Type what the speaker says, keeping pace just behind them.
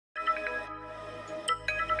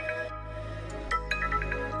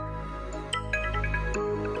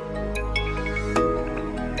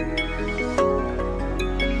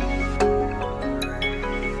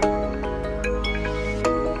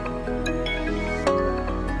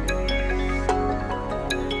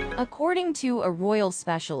According to a royal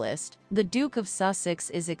specialist, the Duke of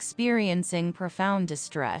Sussex is experiencing profound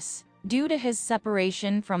distress due to his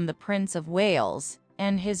separation from the Prince of Wales,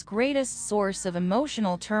 and his greatest source of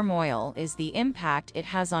emotional turmoil is the impact it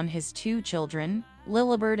has on his two children,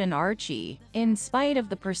 Lilibert and Archie. In spite of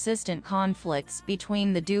the persistent conflicts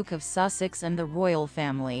between the Duke of Sussex and the royal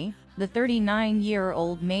family, the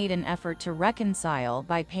 39-year-old made an effort to reconcile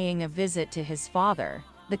by paying a visit to his father,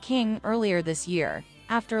 the king, earlier this year.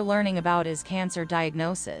 After learning about his cancer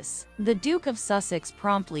diagnosis, the Duke of Sussex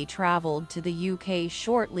promptly traveled to the UK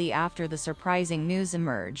shortly after the surprising news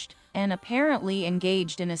emerged, and apparently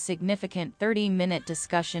engaged in a significant 30-minute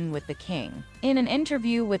discussion with the king. In an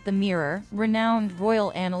interview with The Mirror, renowned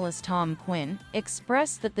royal analyst Tom Quinn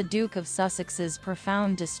expressed that the Duke of Sussex's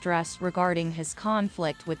profound distress regarding his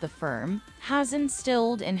conflict with the firm has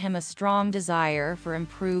instilled in him a strong desire for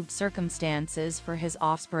improved circumstances for his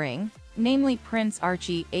offspring, namely Prince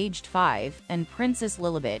Archie, aged 5, and Princess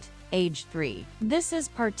Lilibet, aged 3. This is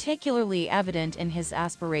particularly evident in his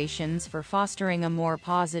aspirations for fostering a more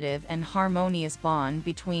positive and harmonious bond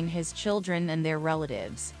between his children and their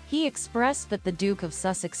relatives. He expressed that the Duke of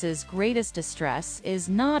Sussex's greatest distress is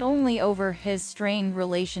not only over his strained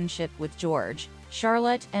relationship with George,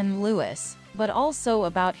 Charlotte, and Louis, but also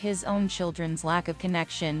about his own children's lack of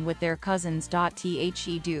connection with their cousins.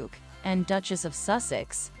 The Duke and Duchess of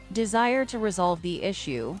Sussex desire to resolve the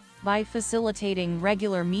issue by facilitating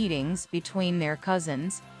regular meetings between their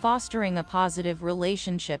cousins, fostering a positive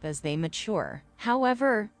relationship as they mature.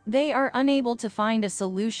 However, they are unable to find a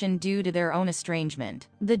solution due to their own estrangement.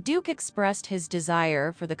 The Duke expressed his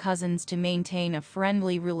desire for the cousins to maintain a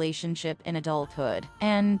friendly relationship in adulthood.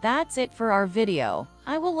 And that's it for our video.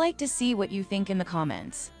 I would like to see what you think in the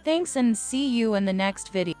comments. Thanks, and see you in the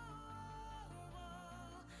next video.